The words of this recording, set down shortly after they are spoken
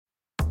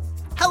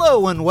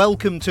Hello and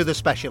welcome to The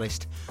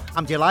Specialist.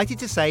 I'm delighted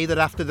to say that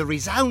after the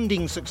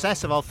resounding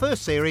success of our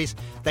first series,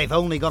 they've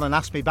only gone and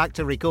asked me back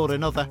to record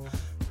another.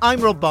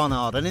 I'm Rob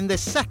Barnard, and in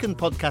this second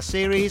podcast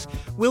series,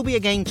 we'll be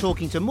again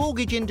talking to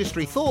mortgage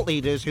industry thought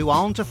leaders who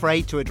aren't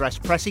afraid to address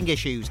pressing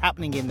issues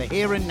happening in the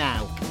here and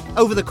now.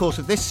 Over the course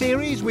of this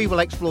series, we will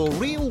explore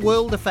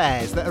real-world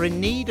affairs that are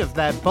in need of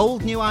their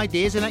bold new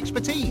ideas and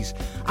expertise.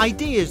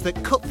 Ideas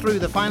that cut through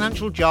the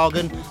financial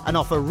jargon and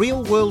offer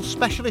real-world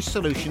specialist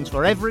solutions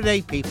for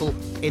everyday people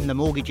in the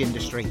mortgage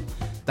industry.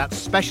 That's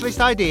specialist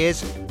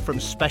ideas from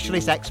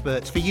specialist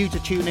experts for you to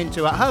tune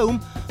into at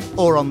home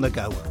or on the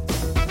go.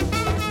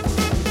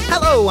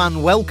 Hello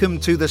and welcome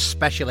to The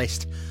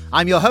Specialist.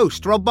 I'm your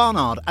host, Rob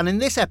Barnard, and in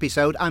this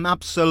episode I'm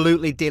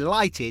absolutely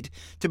delighted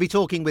to be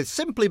talking with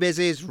Simply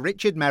Biz's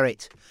Richard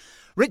Merritt.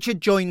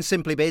 Richard joined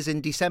Simply Biz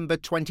in December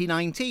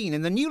 2019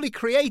 in the newly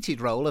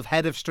created role of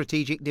Head of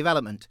Strategic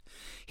Development.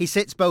 He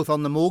sits both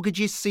on the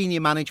Mortgages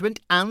Senior Management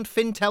and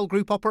Fintel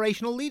Group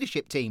Operational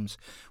Leadership teams,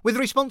 with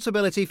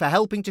responsibility for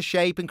helping to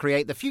shape and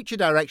create the future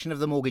direction of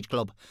the Mortgage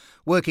Club,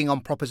 working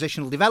on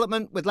propositional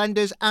development with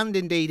lenders and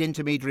indeed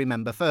intermediary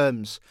member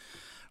firms.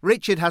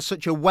 Richard has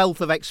such a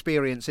wealth of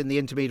experience in the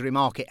intermediary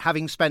market,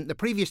 having spent the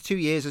previous 2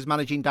 years as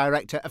Managing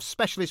Director of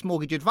specialist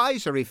mortgage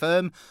advisory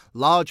firm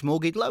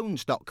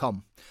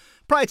largemortgageloans.com.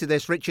 Prior to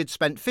this, Richard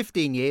spent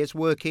 15 years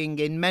working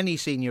in many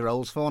senior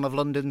roles for one of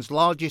London's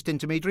largest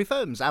intermediary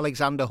firms,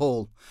 Alexander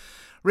Hall.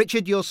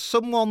 Richard, you're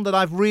someone that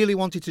I've really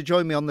wanted to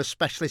join me on The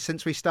Specialist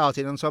since we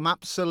started, and so I'm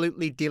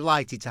absolutely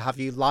delighted to have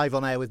you live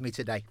on air with me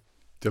today.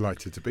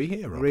 Delighted to be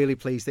here, Rob. Really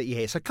pleased that you're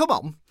here. So come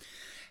on.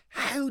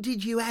 How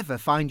did you ever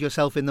find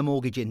yourself in the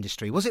mortgage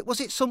industry? Was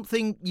it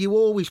something you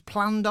always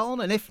planned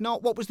on? And if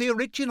not, what was the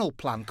original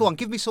plan? Go on,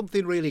 give me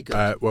something really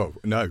good. Well,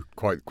 no,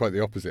 quite the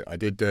opposite. I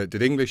did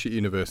English at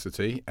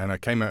university, and I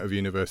came out of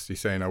university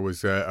saying I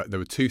was. There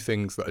were two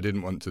things that I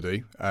didn't want to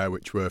do,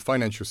 which were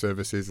financial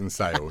services and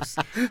sales.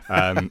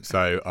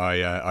 So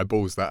I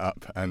ballsed that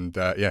up, and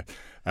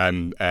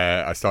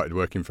I started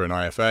working for an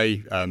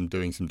IFA,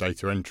 doing some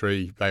data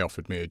entry. They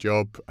offered me a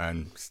job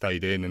and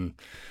stayed in and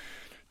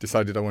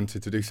decided I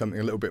wanted to do something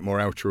a little bit more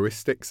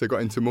altruistic, so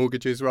got into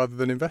mortgages rather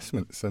than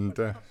investments. And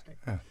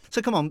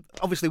So come on,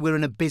 obviously we're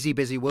in a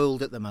busy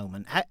world at the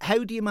moment.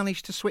 How do you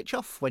manage to switch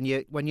off when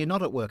you're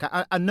not at work?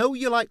 I know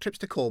you like trips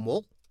to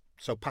Cornwall,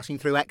 so passing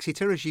through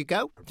Exeter as you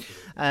go,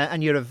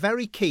 and you're a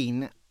very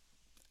keen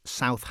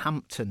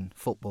Southampton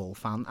football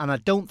fan, and I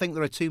don't think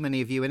there are too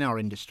many of you in our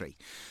industry.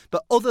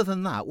 But other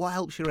than that, what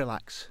helps you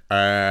relax?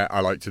 I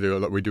like to do a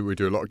lot. We do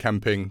a lot of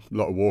camping, a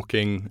lot of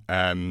walking.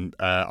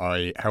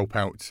 I help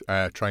out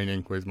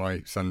training with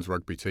my son's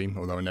rugby team,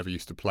 although I never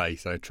used to play.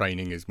 So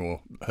training is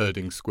more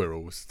herding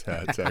squirrels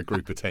to a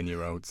group of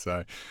 10-year-olds.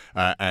 So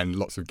and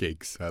lots of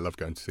gigs. I love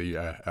going to see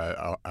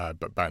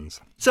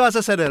bands. So as I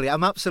said earlier,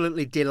 I'm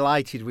absolutely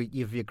delighted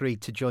you've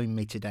agreed to join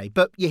me today.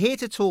 But you're here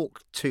to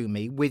talk to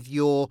me with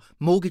your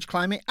Mortgage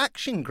Climate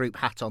Action Group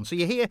hat on. So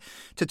you're here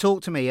to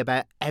talk to me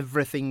about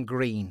everything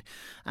green.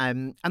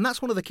 And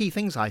that's one of the key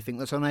things I think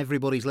that's on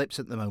everybody's lips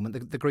at the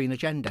moment, the green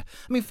agenda.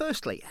 I mean,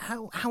 firstly,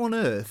 how on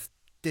earth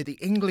did the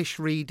English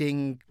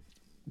reading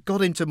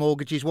got into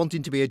mortgages,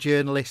 wanting to be a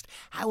journalist?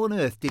 How on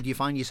earth did you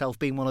find yourself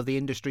being one of the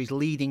industry's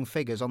leading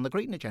figures on the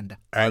green agenda?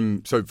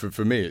 So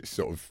for me, it's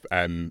sort of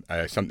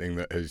something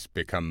that has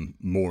become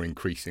more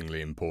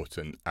increasingly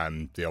important.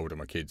 The older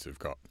my kids have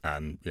got,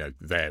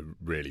 they're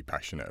really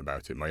passionate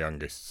about it. My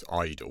youngest's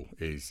idol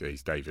is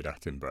David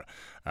Attenborough,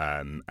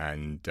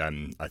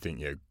 and I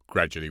think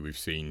gradually we've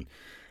seen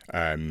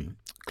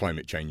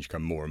climate change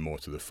come more and more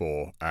to the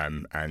fore,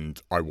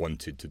 and I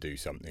wanted to do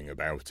something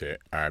about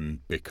it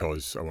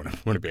because I want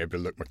to be able to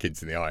look my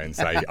kids in the eye and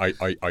say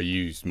I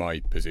used my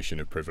position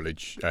of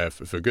privilege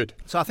for good.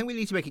 So I think we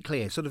need to make it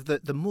clear, sort of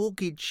the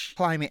Mortgage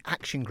Climate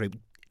Action Group,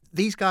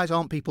 these guys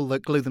aren't people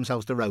that glue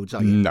themselves to roads,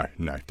 are you?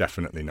 No,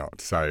 definitely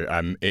not. So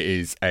it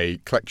is a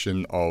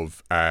collection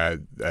of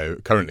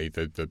currently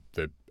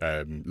the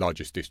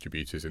largest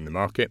distributors in the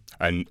market,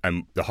 and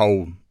the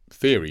whole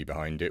theory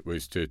behind it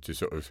was to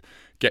sort of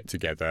get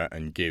together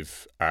and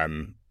give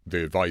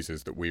the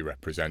advisors that we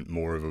represent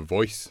more of a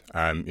voice.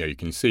 You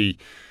can see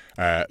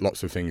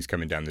lots of things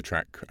coming down the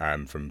track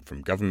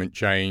from government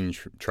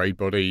change, trade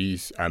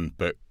bodies,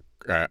 but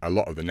a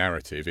lot of the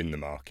narrative in the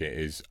market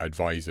is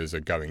advisors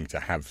are going to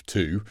have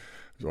to.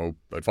 Well,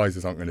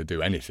 advisors aren't going to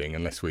do anything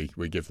unless we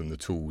give them the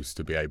tools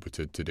to be able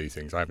to do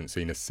things. I haven't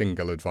seen a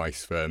single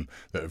advice firm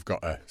that have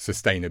got a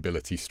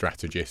sustainability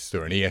strategist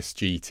or an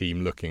ESG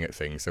team looking at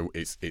things. So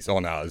it's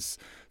on us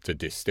to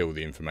distill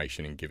the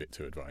information and give it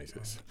to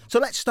advisors. So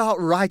let's start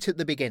right at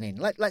the beginning.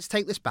 Let's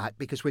take this back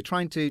because we're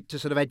trying to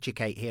sort of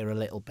educate here a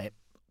little bit.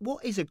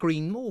 What is a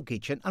green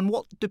mortgage and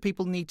what do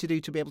people need to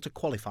do to be able to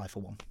qualify for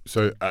one?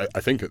 So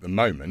I think at the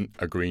moment,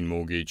 a green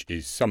mortgage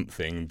is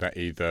something that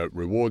either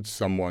rewards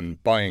someone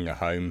buying a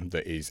home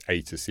that is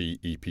A to C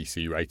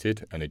EPC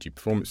rated, Energy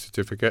Performance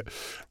Certificate,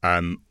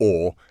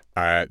 or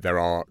there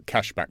are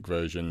cashback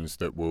versions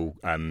that will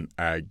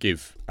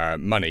give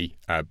money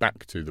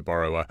back to the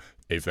borrower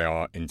if they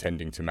are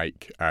intending to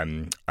make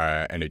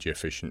energy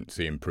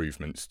efficiency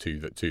improvements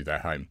to their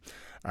home.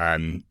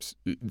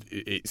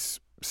 It's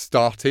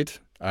started.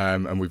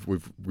 And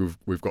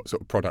we've got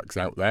sort of products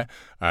out there.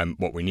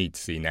 What we need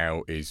to see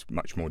now is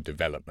much more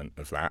development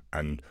of that.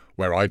 And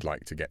where I'd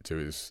like to get to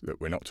is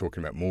that we're not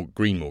talking about more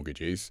green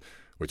mortgages.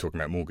 We're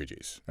talking about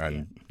mortgages,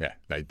 and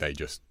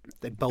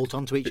they bolt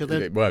onto each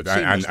other. Well,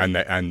 and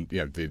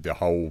the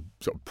whole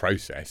sort of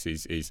process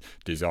is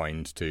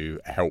designed to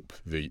help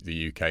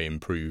the UK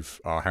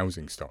improve our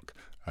housing stock.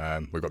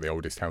 We've got the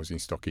oldest housing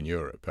stock in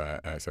Europe,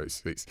 so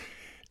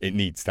it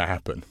needs to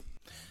happen.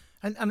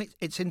 And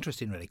it's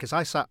interesting, really, because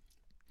I sat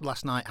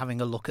last night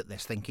having a look at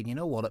this thinking, you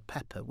know what, at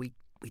Pepper we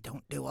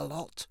don't do a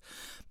lot.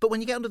 But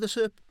when you get under the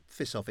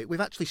surface of it, we've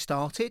actually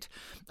started.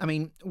 I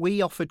mean,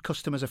 we offered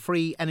customers a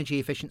free energy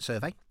efficient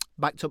survey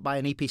backed up by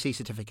an EPC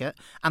certificate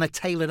and a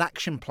tailored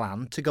action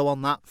plan to go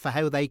on that for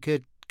how they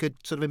could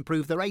sort of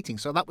improve the rating.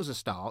 So that was a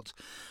start.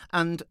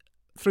 And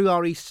through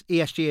our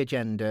ESG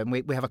agenda,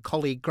 we have a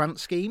colleague grant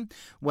scheme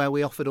where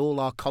we offered all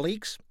our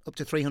colleagues up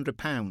to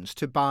 £300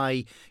 to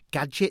buy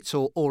gadgets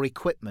or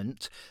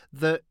equipment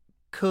that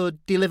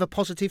could deliver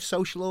positive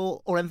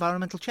social or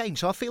environmental change.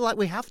 So I feel like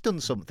we have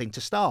done something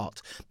to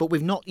start, but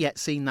we've not yet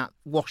seen that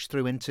wash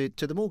through into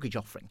the mortgage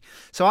offering.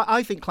 So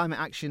I think climate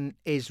action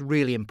is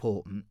really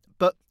important.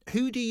 But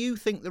who do you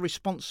think the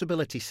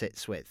responsibility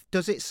sits with?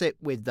 Does it sit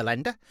with the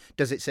lender?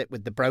 Does it sit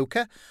with the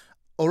broker?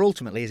 Or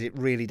ultimately, is it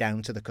really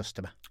down to the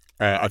customer?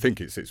 I think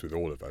it sits with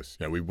all of us.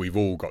 We've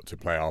all got to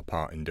play our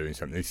part in doing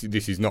something.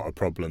 This is not a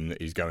problem that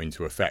is going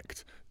to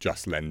affect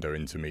just lender,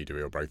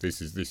 intermediary, or broker.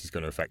 This is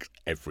going to affect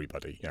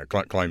everybody.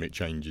 Climate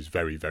change is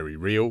very, very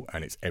real,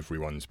 and it's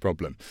everyone's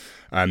problem.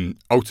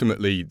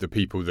 Ultimately, the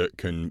people that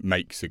can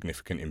make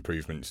significant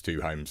improvements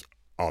to homes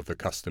are the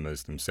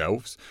customers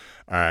themselves,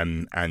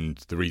 and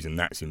the reason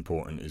that's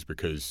important is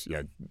because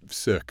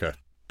circa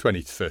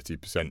 20 to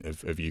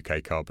 30% of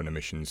UK carbon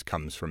emissions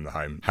comes from the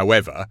home.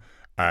 However,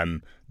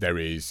 there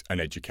is an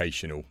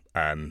educational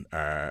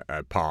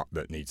part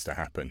that needs to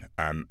happen,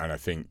 and I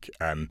think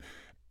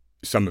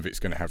some of it's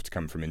going to have to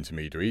come from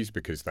intermediaries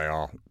because they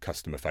are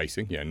customer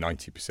facing.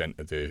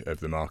 90% of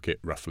the market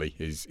roughly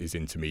is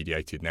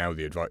intermediated now.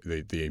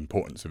 The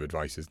importance of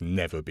advice has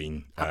never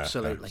been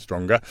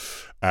stronger.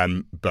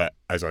 But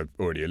as I've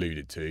already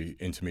alluded to,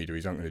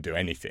 intermediaries aren't going to do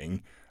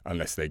anything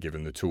unless they're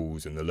given the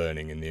tools and the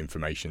learning and the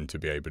information to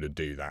be able to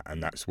do that.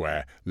 And that's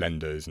where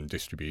lenders and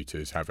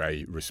distributors have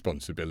a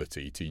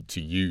responsibility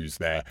to use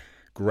their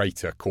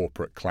greater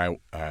corporate clout.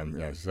 I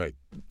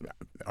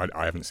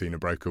haven't seen a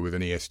broker with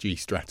an ESG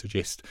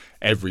strategist.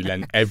 Every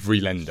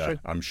lender,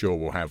 I'm sure,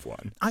 will have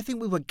one. I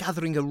think we were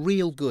gathering a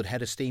real good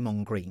head of steam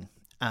on green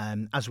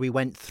as we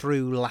went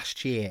through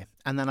last year.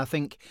 And then I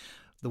think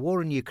the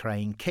war in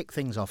Ukraine kicked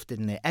things off,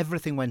 didn't it?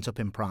 Everything went up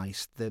in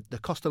price. The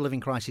cost of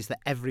living crisis that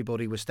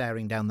everybody was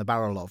staring down the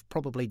barrel of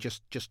probably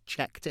just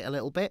checked it a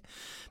little bit.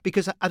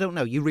 Because, I don't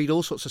know, you read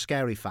all sorts of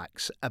scary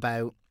facts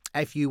about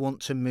if you want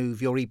to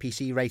move your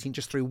EPC rating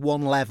just through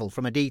one level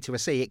from a D to a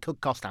C, it could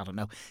cost,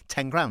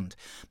 10 grand.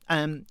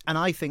 And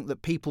I think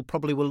that people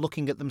probably were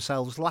looking at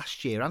themselves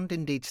last year, and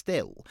indeed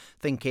still,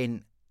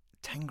 thinking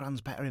 10 grand's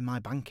better in my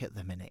bank at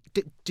the minute.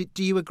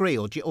 Do you agree,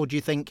 or do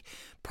you think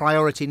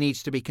priority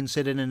needs to be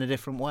considered in a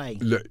different way?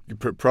 Look,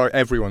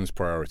 everyone's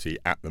priority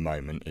at the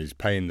moment is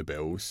paying the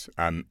bills.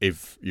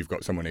 If you've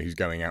got someone who's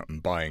going out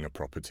and buying a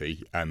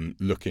property,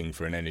 looking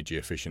for an energy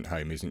efficient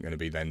home isn't going to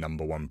be their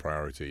number one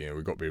priority.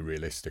 We've got to be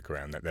realistic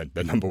around that.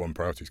 Their number one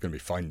priority is going to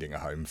be finding a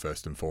home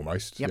first and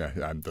foremost. Yep.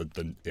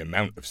 The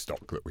amount of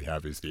stock that we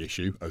have is the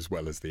issue, as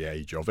well as the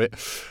age of it.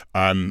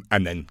 And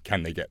then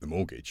can they get the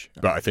mortgage?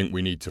 But I think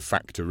we need to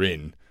factor in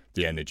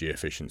the energy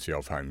efficiency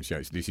of homes.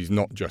 This is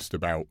not just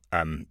about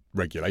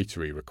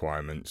regulatory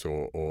requirements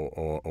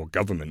or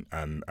government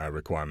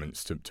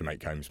requirements to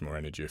make homes more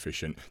energy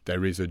efficient.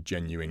 There is a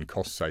genuine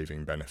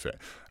cost-saving benefit.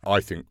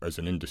 I think as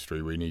an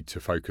industry we need to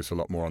focus a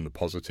lot more on the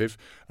positive.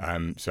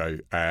 So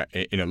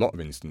in a lot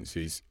of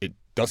instances, it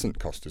doesn't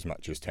cost as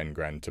much as 10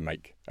 grand to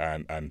make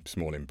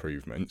small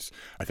improvements.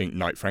 I think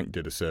Knight Frank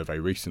did a survey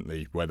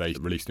recently where they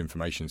released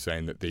information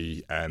saying that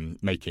the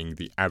making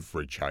the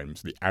average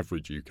homes, the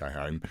average UK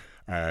home,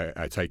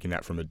 taking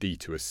that from a D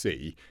to a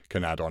C,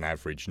 can add on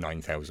average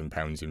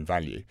 £9,000 in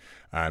value.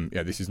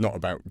 This is not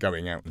about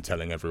going out and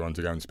telling everyone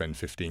to go and spend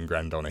 15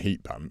 grand on a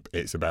heat pump.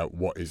 It's about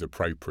what is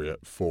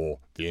appropriate for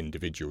the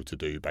individual to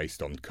do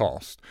based on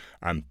cost,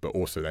 but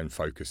also then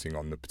focusing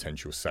on the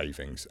potential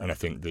savings. And I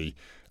think the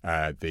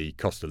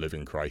cost of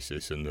living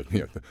crisis and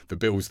the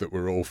bills that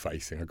we're all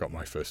facing. I got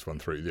my first one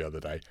through the other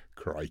day.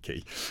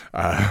 Crikey.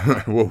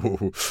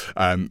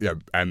 And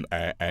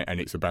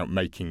it's about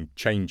making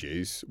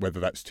changes, whether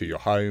that's to your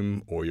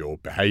home or your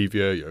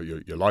behaviour,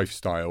 your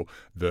lifestyle,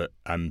 that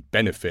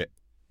benefit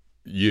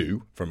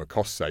you from a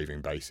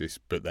cost-saving basis,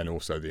 but then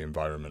also the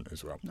environment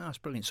as well. No, that's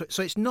brilliant.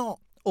 So it's not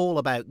all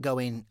about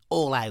going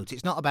all out.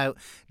 It's not about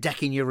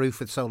decking your roof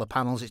with solar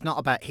panels. It's not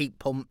about heat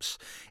pumps.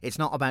 It's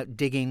not about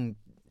digging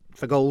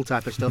for gold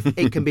type of stuff.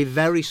 It can be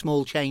very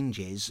small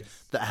changes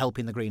that are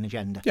helping the green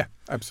agenda. Yeah,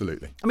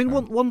 absolutely. I mean,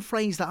 one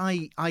phrase that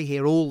I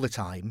hear all the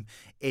time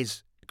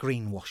is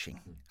greenwashing,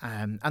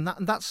 and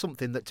that's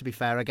something that, to be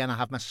fair, again, I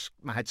have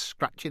my head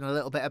scratching a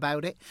little bit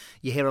about it.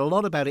 You hear a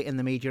lot about it in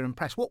the media and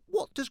press.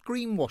 What does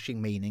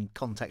greenwashing mean in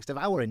context of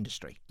our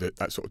industry?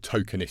 That sort of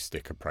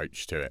tokenistic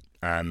approach to it,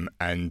 and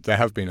there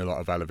have been a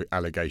lot of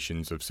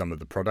allegations of some of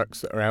the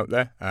products that are out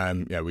there.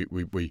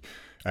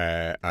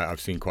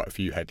 I've seen quite a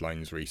few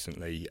headlines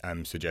recently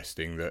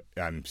suggesting that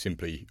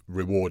simply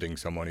rewarding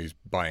someone who's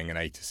buying an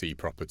A to C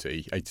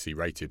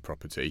rated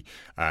property,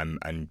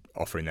 and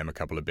offering them a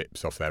couple of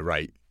bips off their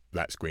rate,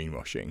 that's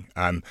greenwashing.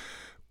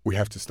 We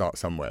have to start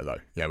somewhere, though.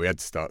 Yeah, we had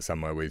to start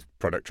somewhere with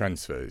product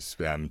transfers.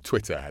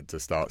 Twitter had to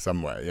start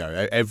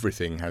somewhere.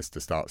 Everything has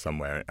to start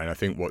somewhere. And I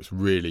think what's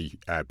really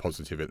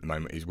positive at the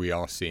moment is we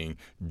are seeing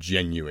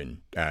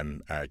genuine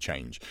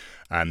change.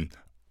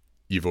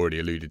 You've already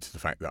alluded to the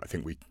fact that I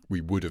think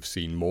we would have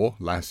seen more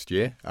last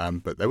year,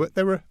 but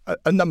there were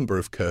a number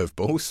of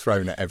curveballs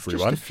thrown at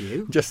everyone.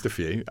 Just a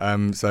few.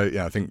 So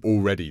I think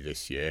already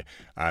this year,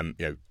 I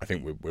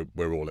think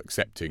we're all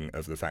accepting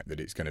of the fact that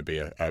it's going to be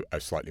a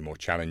slightly more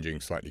challenging,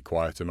 slightly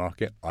quieter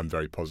market. I'm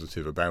very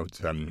positive about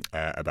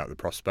the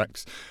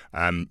prospects,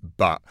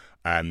 but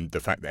the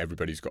fact that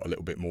everybody's got a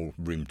little bit more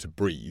room to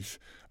breathe.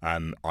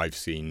 I've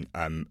seen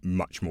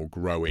much more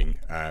growing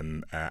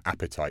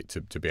appetite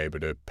to be able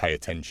to pay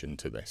attention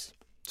to this.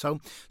 So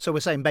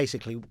we're saying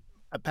basically,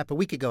 Pepper,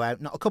 we could go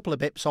out, not a couple of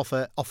bips off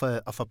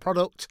a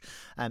product,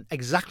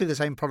 exactly the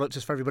same product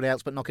as for everybody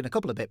else, but knocking a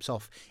couple of bips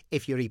off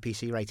if your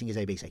EPC rating is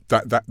ABC.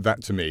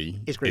 That to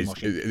me is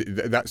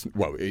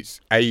greenwashing. It's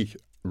a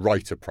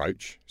right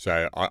approach.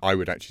 So I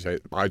would actually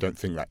say I don't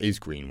think that is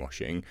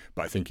greenwashing,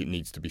 but I think it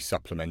needs to be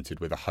supplemented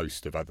with a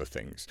host of other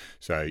things.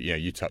 So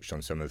you touched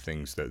on some of the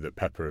things that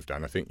Pepper have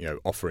done. I think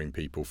offering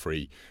people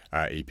free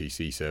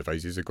EPC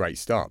surveys is a great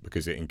start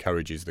because it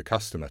encourages the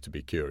customer to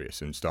be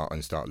curious and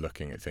start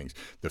looking at things.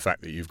 The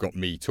fact that you've got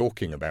me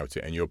talking about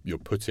it and you're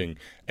putting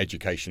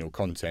educational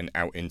content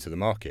out into the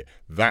market,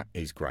 that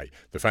is great.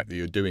 The fact that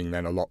you're doing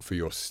then a lot for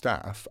your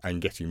staff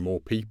and getting more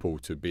people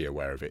to be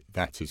aware of it,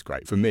 that is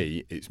great. For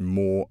me, it's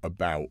more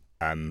about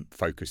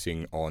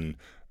focusing on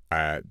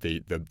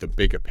the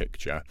bigger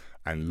picture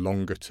and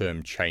longer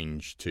term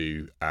change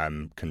to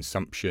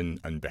consumption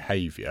and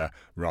behaviour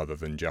rather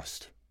than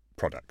just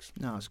products.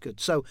 No, that's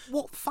good. So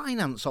what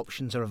finance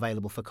options are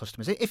available for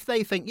customers? If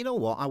they think, you know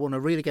what, I want to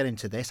really get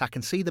into this, I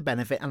can see the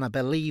benefit and I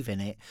believe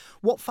in it,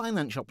 what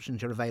finance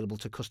options are available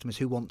to customers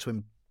who want to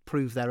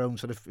improve their own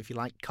sort of, if you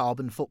like,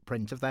 carbon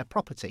footprint of their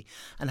property?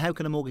 And how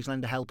can a mortgage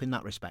lender help in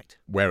that respect?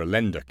 Where a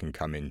lender can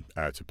come in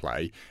to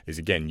play is,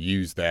 again,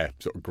 use their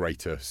sort of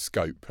greater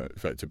scope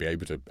to be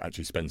able to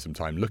actually spend some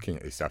time looking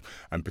at this stuff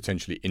and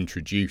potentially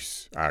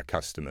introduce our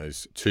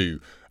customers to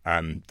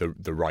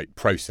the right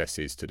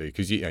processes to do,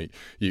 because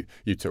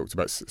you talked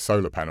about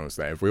solar panels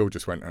there. If we all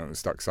just went out and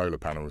stuck solar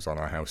panels on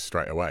our house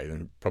straight away,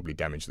 then probably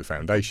damage the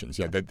foundations.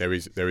 There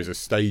is a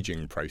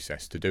staging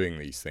process to doing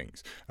these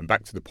things. And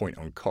back to the point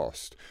on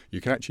cost,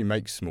 you can actually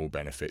make small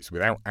benefits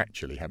without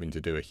actually having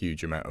to do a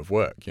huge amount of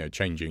work.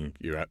 Changing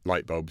your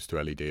light bulbs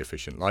to LED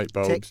efficient light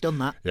bulbs. Tick, done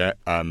that. Yeah.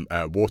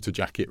 Water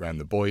jacket around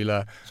the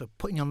boiler. So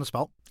putting you on the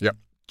spot. Yep.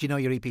 Do you know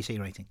your EPC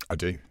rating? I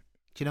do. Do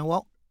you know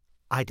what?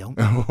 I don't.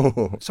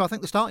 So I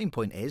think the starting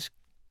point is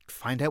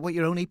find out what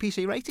your own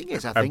EPC rating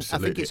is. I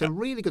think it's a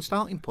really good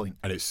starting point.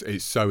 And it's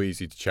so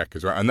easy to check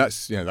as well. And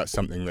that's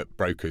something that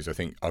brokers, I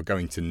think, are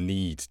going to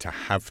need to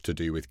have to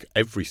do with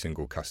every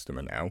single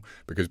customer now,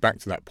 because back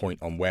to that point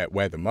on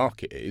where the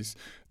market is,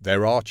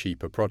 there are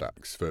cheaper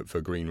products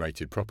for green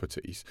rated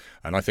properties.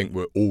 And I think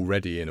we're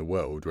already in a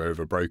world where if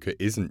a broker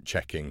isn't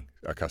checking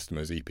a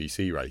customer's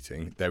EPC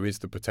rating, there is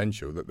the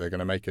potential that they're going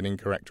to make an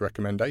incorrect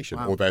recommendation.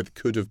 Wow. Or there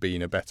could have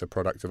been a better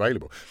product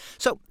available.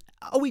 So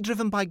are we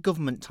driven by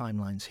government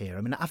timelines here?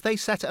 I mean, have they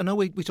set it? I know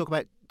we talk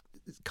about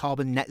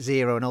carbon net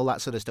zero and all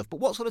that sort of stuff, but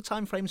what sort of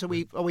timeframes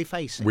are we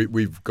facing?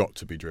 We've got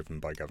to be driven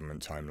by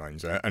government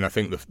timelines. And I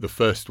think the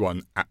first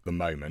one at the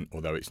moment,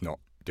 although it's not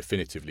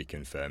definitively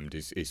confirmed,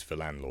 is for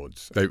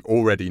landlords. They're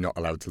already not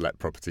allowed to let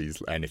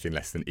properties anything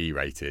less than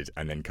E-rated,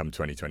 and then come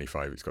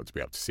 2025 it's got to be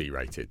up to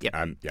C-rated.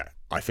 Yep.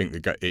 I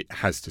think it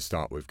has to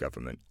start with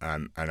government,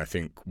 and I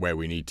think where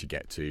we need to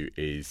get to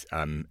is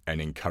an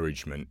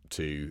encouragement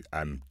to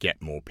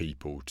get more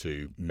people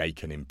to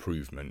make an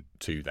improvement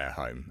to their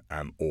home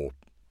or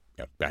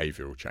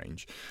behavioural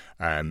change.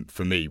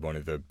 For me, one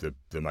of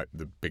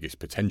the biggest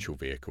potential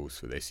vehicles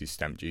for this is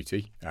stamp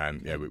duty.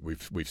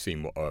 We've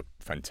seen what a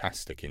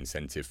fantastic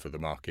incentive for the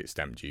market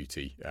stamp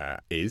duty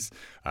is.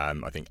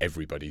 I think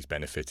everybody's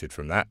benefited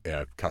from that.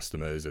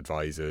 Customers,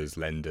 advisors,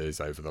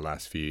 lenders over the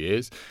last few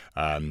years.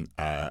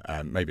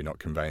 Maybe not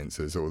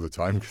conveyancers all the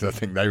time, because I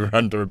think they were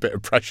under a bit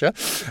of pressure.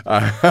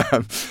 But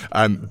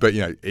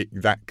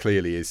that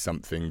clearly is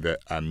something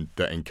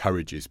that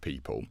encourages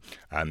people.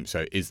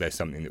 So is there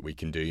something that we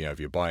can do? If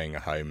you're buying a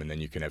home and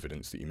then you can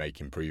evidence that you make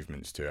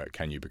improvements to it,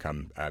 can you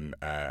become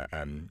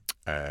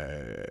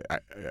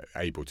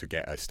able to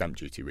get a stamp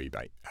duty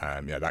rebate.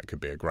 That could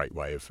be a great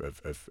way of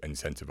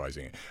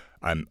incentivising it.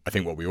 I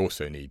think what we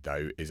also need,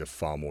 though, is a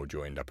far more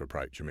joined-up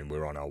approach. I mean,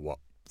 we're on our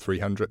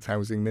 300th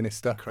housing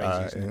minister.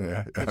 Crazy, isn't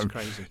it? It's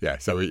crazy. Yeah,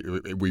 so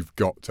we've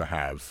got to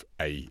have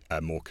a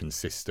more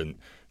consistent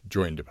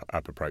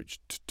joined-up approach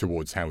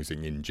towards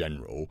housing in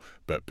general,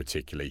 but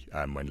particularly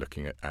when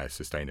looking at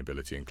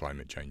sustainability and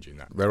climate change in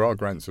that. There are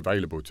grants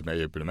available to be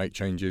able to make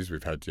changes.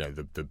 We've had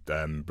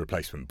the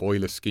replacement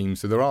boiler scheme,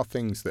 so there are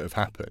things that have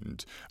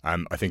happened.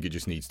 I think it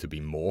just needs to be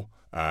more.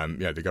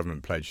 The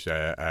government pledged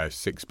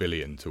 $6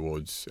 billion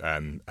towards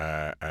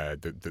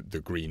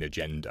the green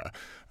agenda.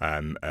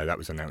 That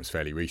was announced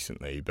fairly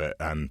recently, but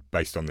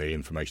based on the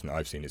information that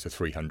I've seen, it's a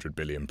 $300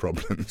 billion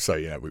problem. So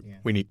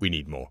we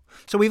need more.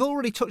 So we've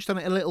already touched on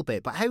it a little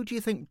bit, but how do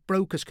you think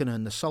brokers can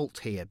earn the salt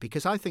here?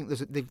 Because I think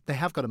they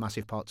have got a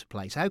massive part to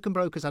play. So how can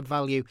brokers add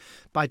value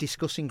by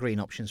discussing green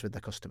options with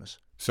their customers?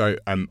 So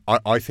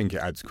I think it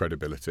adds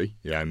credibility.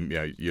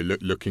 You're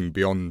looking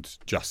beyond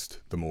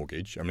just the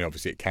mortgage. I mean,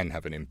 obviously it can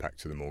have an impact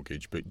to the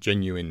mortgage, but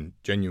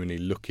genuinely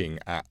looking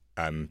at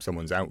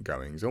someone's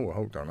outgoings. Oh,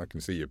 hold on, I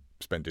can see you're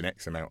spending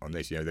X amount on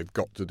this. They've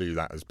got to do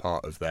that as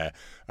part of their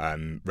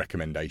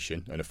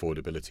recommendation and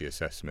affordability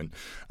assessment.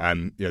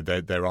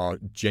 There are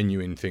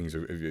genuine things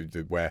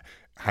where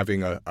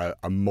having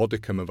a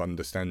modicum of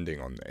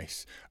understanding on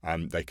this,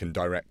 they can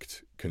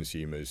direct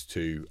consumers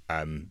to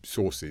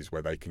sources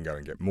where they can go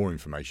and get more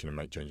information and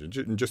make changes.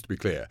 And just to be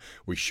clear,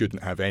 we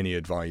shouldn't have any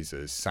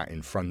advisors sat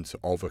in front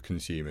of a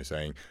consumer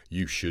saying,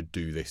 you should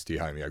do this to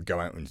your home. Go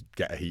out and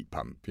get a heat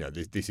pump.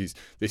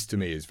 This to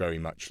me is very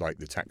much like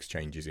the tax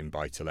changes in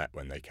buy-to-let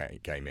when they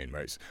came in,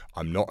 where it's,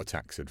 I'm not a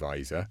tax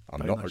advisor,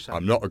 I'm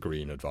not a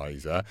green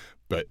advisor,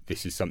 but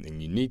this is something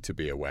you need to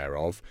be aware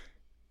of.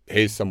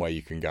 Here's somewhere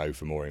you can go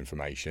for more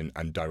information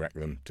and direct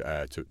them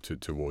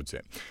towards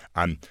it.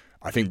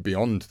 I think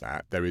beyond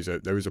that, there is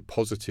a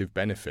positive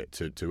benefit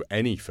to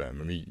any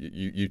firm. I mean,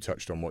 you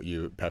touched on what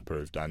you at Pepper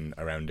have done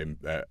around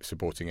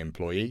supporting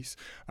employees.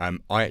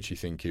 I actually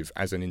think if,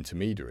 as an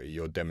intermediary,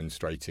 you're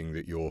demonstrating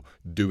that you're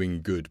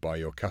doing good by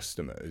your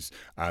customers,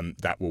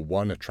 that will,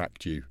 one,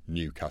 attract you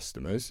new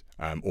customers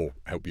or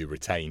help you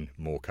retain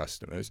more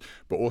customers.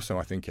 But also,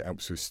 I think it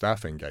helps with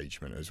staff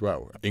engagement as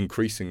well.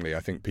 Increasingly,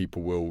 I think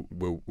people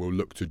will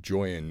look to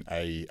join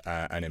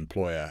an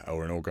employer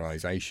or an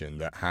organisation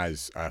that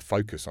has a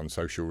focus on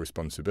social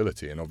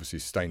responsibility, and obviously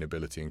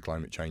sustainability and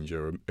climate change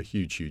are a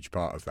huge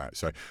part of that.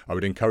 So I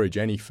would encourage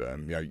any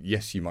firm,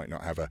 yes, you might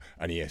not have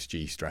an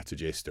ESG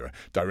strategist or a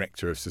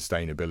director of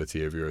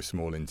sustainability if you're a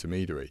small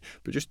intermediary,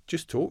 but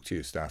just talk to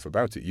your staff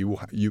about it.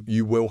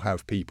 You will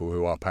have people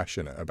who are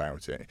passionate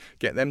about it.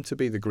 Get them to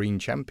be the green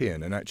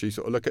champion and actually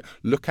sort of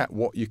look at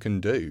what you can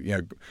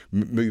do.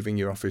 Moving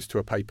your office to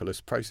a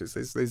paperless process.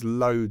 There's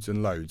loads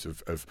and loads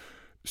of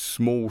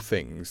small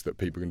things that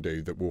people can do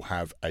that will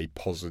have a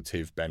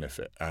positive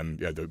benefit.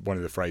 One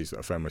of the phrases that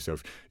I found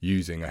myself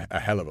using a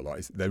hell of a lot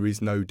is, there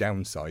is no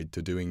downside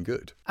to doing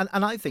good.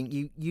 And I think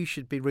you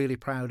should be really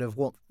proud of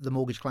what the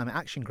Mortgage Climate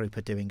Action Group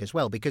are doing as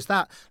well, because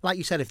that, like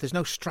you said, if there's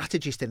no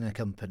strategist in a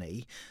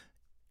company,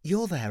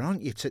 you're there,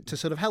 aren't you, to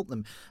sort of help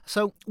them.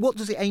 So what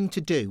does it aim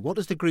to do? What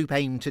does the group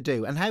aim to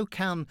do? And how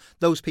can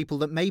those people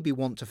that maybe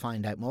want to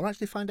find out more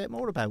actually find out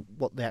more about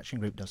what the Action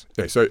Group does?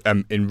 Yeah, so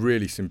in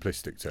really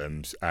simplistic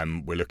terms,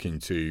 we're looking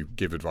to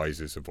give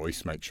advisors a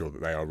voice, make sure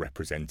that they are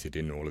represented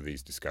in all of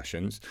these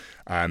discussions,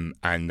 and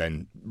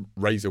then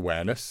raise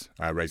awareness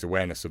of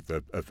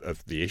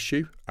the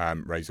issue,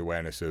 raise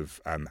awareness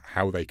of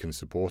how they can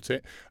support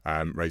it,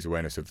 raise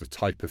awareness of the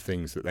type of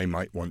things that they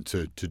might want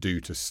to do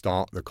to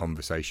start the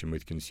conversation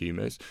with consumers.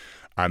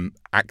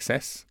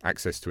 Access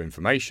to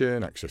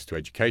information, access to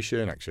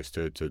education, access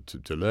to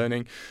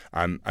learning,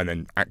 and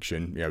then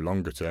action,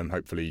 longer term,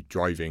 hopefully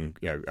driving,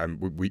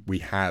 we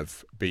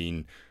have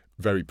been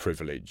very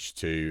privileged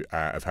to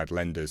have had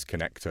lenders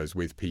connect us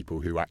with people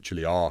who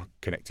actually are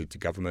connected to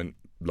government,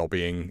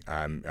 lobbying.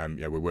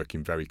 We're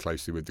working very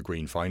closely with the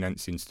Green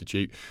Finance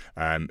Institute,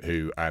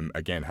 who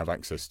again have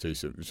access to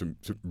some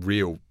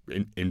real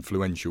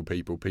influential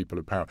people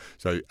of power.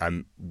 So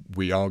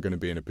we are going to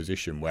be in a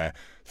position where,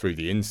 through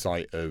the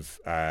insight of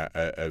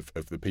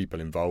the people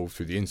involved,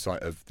 through the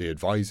insight of the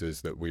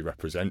advisors that we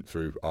represent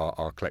through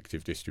our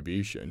collective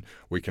distribution,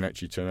 we can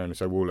actually turn around and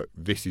say, well, look,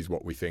 this is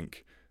what we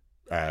think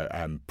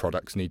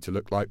products need to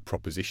look like,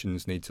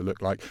 propositions need to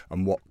look like,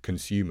 and what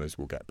consumers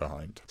will get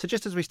behind. So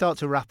just as we start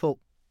to wrap up,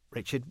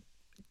 Richard,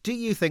 do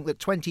you think that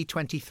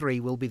 2023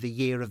 will be the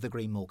year of the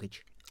green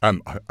mortgage? I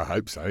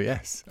hope so,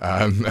 yes.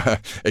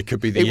 It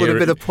could be the year. It would have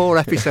been a poor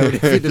episode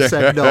if you'd have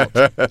said not.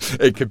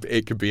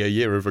 It could be a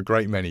year of a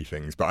great many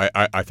things, but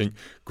I think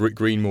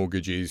green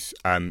mortgages.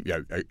 Back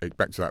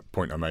to that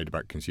point I made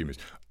about consumers.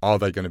 Are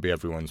they going to be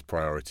everyone's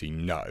priority?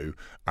 No,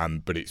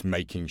 but it's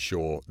making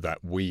sure that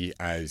we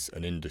as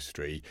an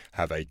industry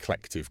have a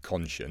collective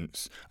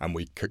conscience and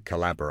we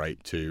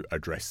collaborate to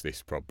address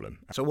this problem.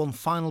 So one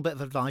final bit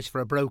of advice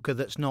for a broker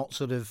that's not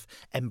sort of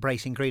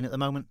embracing green at the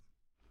moment?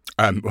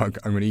 I'm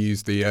going to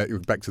use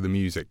the back to the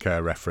music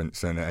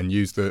reference and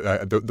use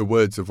the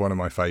words of one of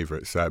my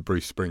favourites,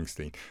 Bruce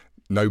Springsteen.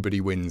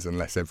 Nobody wins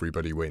unless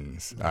everybody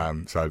wins.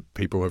 So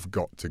people have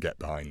got to get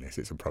behind this.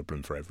 It's a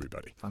problem for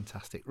everybody.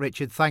 Fantastic.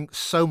 Richard, thanks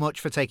so much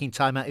for taking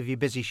time out of your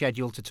busy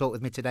schedule to talk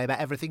with me today about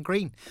everything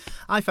green.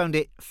 I found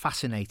it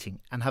fascinating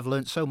and have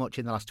learnt so much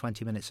in the last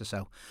 20 minutes or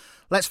so.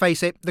 Let's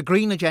face it, the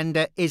green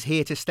agenda is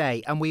here to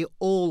stay and we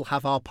all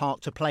have our part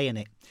to play in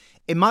it.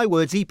 In my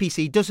words,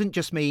 EPC doesn't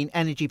just mean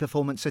Energy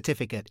Performance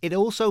Certificate. It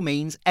also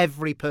means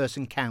every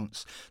person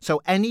counts.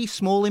 So any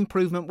small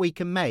improvement we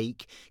can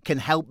make can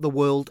help the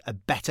world a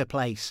better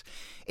place.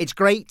 It's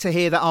great to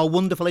hear that our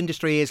wonderful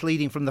industry is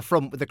leading from the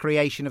front with the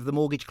creation of the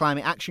Mortgage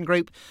Climate Action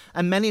Group,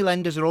 and many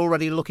lenders are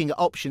already looking at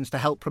options to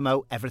help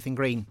promote everything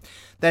green.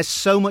 There's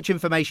so much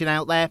information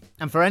out there,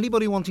 and for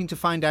anybody wanting to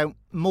find out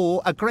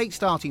more, a great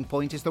starting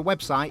point is the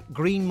website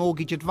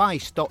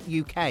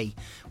greenmortgageadvice.uk,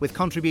 with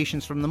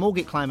contributions from the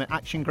Mortgage Climate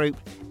Action Group,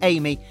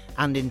 Amy,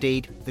 and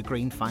indeed the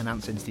Green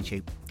Finance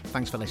Institute.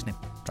 Thanks for listening.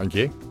 Thank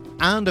you.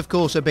 And of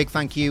course, a big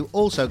thank you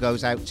also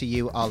goes out to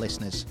you, our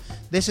listeners.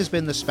 This has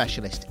been The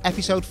Specialist,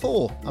 episode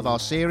 4 of our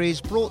series,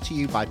 brought to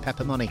you by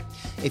Pepper Money.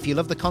 If you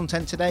love the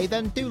content today,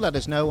 then do let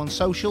us know on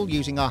social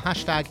using our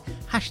hashtag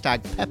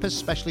Pepper's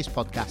Specialist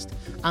Podcast.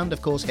 And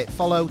of course, hit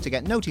follow to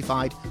get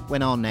notified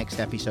when our next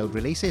episode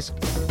releases.